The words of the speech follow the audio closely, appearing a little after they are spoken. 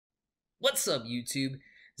What's up, YouTube?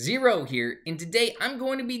 Zero here, and today I'm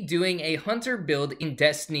going to be doing a hunter build in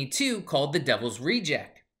Destiny 2 called the Devil's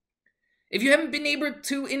Reject. If you haven't been able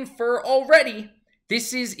to infer already,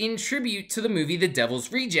 this is in tribute to the movie The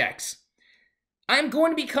Devil's Rejects. I'm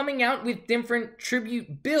going to be coming out with different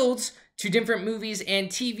tribute builds to different movies and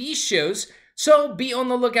TV shows, so be on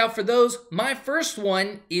the lookout for those. My first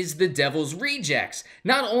one is The Devil's Rejects,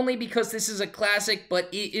 not only because this is a classic, but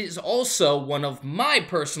it is also one of my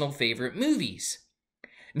personal favorite movies.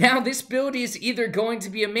 Now, this build is either going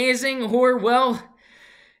to be amazing or, well,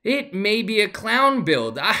 it may be a clown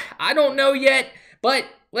build. I don't know yet, but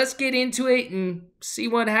let's get into it and see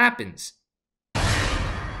what happens.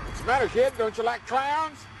 What's the matter, kid? Don't you like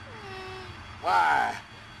clowns? Why?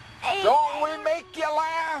 Don't we make you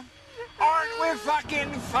laugh? Aren't we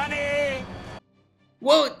fucking funny?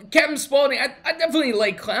 Well, Captain Spaulding, I definitely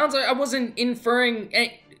like clowns. I wasn't inferring.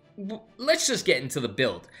 Let's just get into the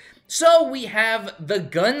build. So we have the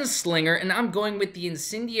Gunslinger, and I'm going with the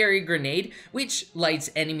Incendiary Grenade, which lights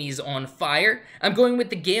enemies on fire. I'm going with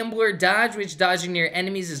the Gambler Dodge, which dodging near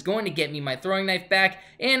enemies is going to get me my throwing knife back,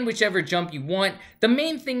 and whichever jump you want. The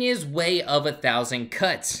main thing is Way of 1,000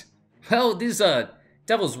 Cuts. Well, this is a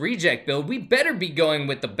Devil's Reject build. We better be going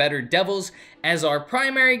with the Better Devils as our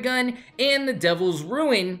primary gun, and the Devil's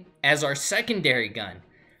Ruin as our secondary gun.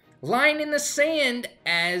 Line in the Sand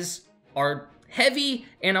as our heavy,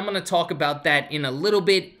 and I'm going to talk about that in a little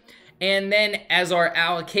bit. And then as our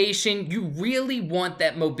allocation, you really want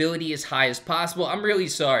that mobility as high as possible. I'm really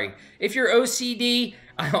sorry. If you're OCD,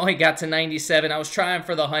 I only got to 97. I was trying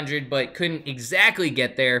for the 100, but couldn't exactly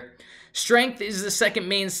get there. Strength is the second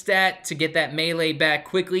main stat to get that melee back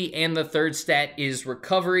quickly, and the third stat is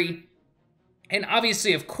recovery. And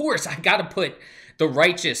obviously, of course, I gotta put the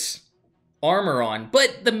Righteous armor on,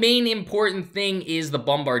 but the main important thing is the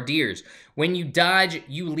Bombardiers. When you dodge,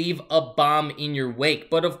 you leave a bomb in your wake,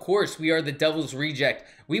 but of course, we are the Devil's Reject.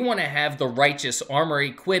 We want to have the Righteous armor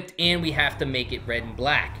equipped, and we have to make it red and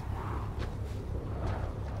black.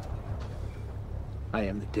 I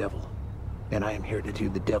am the devil, and I am here to do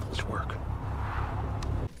the devil's work.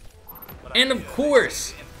 And of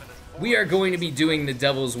course, we are going to be doing the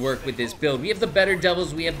devil's work with this build. We have the Better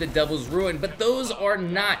Devils, we have the Devil's Ruin, but those are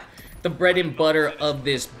not the bread and butter of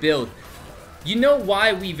this build. You know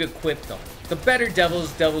why we've equipped them. The Better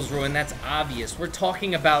Devils, Devil's Ruin, that's obvious. We're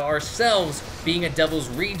talking about ourselves being a Devil's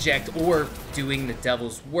Reject or doing the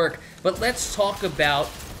devil's work. But let's talk about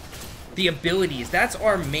the abilities. That's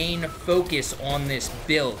our main focus on this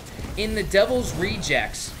build. In the Devil's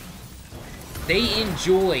Rejects, they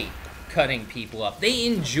enjoy cutting people up. They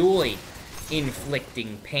enjoy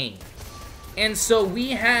inflicting pain. And so we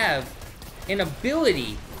have an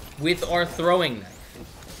ability with our throwing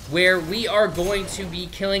knife, where we are going to be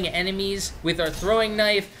killing enemies with our throwing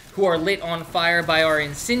knife who are lit on fire by our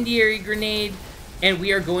incendiary grenade, and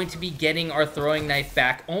we are going to be getting our throwing knife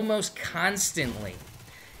back almost constantly.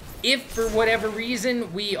 If for whatever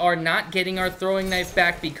reason we are not getting our throwing knife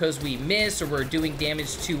back because we miss or we're doing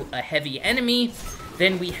damage to a heavy enemy,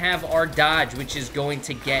 then we have our dodge, which is going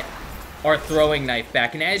to get our throwing knife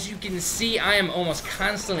back. And as you can see, I am almost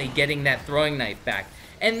constantly getting that throwing knife back.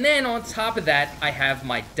 And then on top of that, I have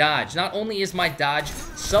my dodge. Not only is my dodge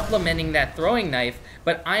supplementing that throwing knife,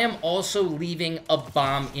 but I am also leaving a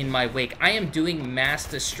bomb in my wake. I am doing mass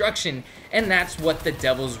destruction, and that's what the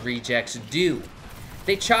Devil's Rejects do.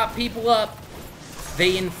 They chop people up,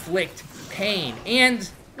 they inflict pain. And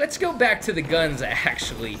let's go back to the guns,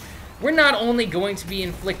 actually. We're not only going to be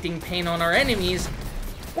inflicting pain on our enemies,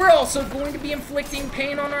 we're also going to be inflicting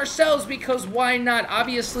pain on ourselves, because why not?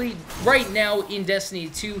 Obviously, right now in Destiny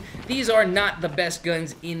 2, these are not the best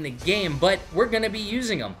guns in the game, but we're going to be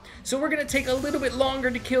using them. So we're going to take a little bit longer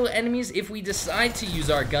to kill enemies if we decide to use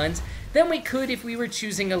our guns than we could if we were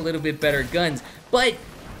choosing a little bit better guns. But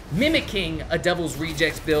mimicking a Devil's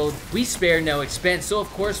Rejects build, we spare no expense, so of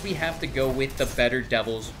course we have to go with the Better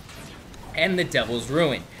Devils and the Devil's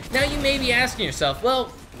Ruin. Now you may be asking yourself,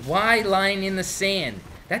 well, why Line in the Sand?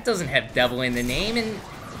 That doesn't have devil in the name, and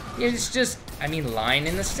it's just, line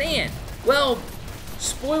in the sand. Well,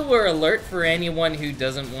 spoiler alert for anyone who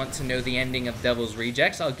doesn't want to know the ending of Devil's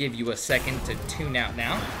Rejects. I'll give you a second to tune out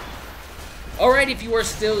now. Alright, if you are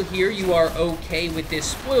still here, you are okay with this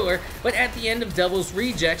spoiler, but at the end of Devil's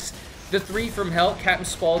Rejects, the three from Hell, Captain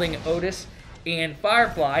Spaulding, Otis, and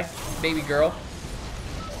Firefly, baby girl,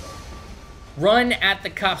 run at the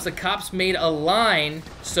cops. The cops made a line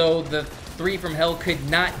so the three from Hell could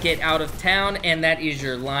not get out of town, and that is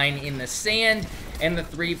your line in the sand, and the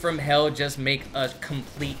three from Hell just make a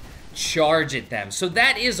complete charge at them. So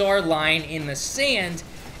that is our line in the sand,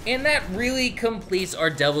 And that really completes our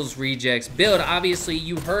Devil's Rejects build. Obviously,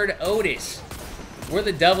 you heard Otis. We're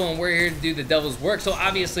the devil and we're here to do the devil's work, so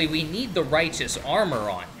obviously we need the righteous armor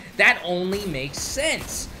on. That only makes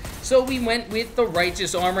sense. So we went with the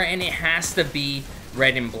righteous armor, and it has to be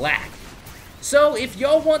red and black. So if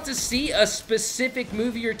y'all want to see a specific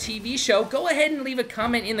movie or TV show, go ahead and leave a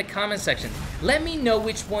comment in the comment section. Let me know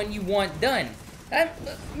which one you want done.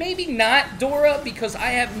 Maybe not Dora, because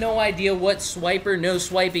I have no idea what swipe or no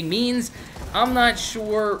swiping means. I'm not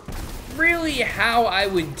sure really how I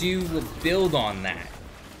would do a build on that.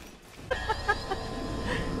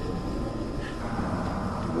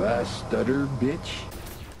 Do I stutter, bitch?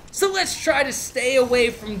 So let's try to stay away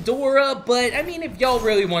from Dora, but I mean, if y'all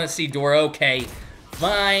really want to see Dora, okay,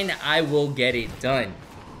 fine, I will get it done.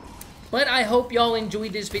 But I hope y'all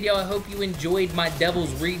enjoyed this video. I hope you enjoyed my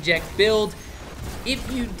Devil's Reject build.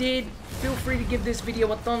 If you did, feel free to give this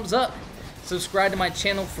video a thumbs up. Subscribe to my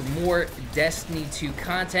channel for more Destiny 2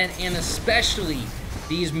 content, and especially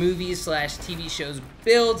these movies / TV shows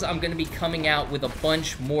builds. I'm going to be coming out with a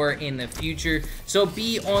bunch more in the future, so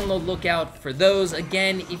be on the lookout for those.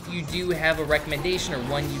 Again, if you do have a recommendation or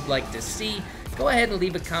one you'd like to see, go ahead and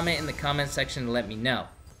leave a comment in the comment section and let me know.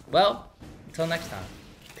 Well, until next time,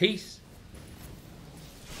 peace.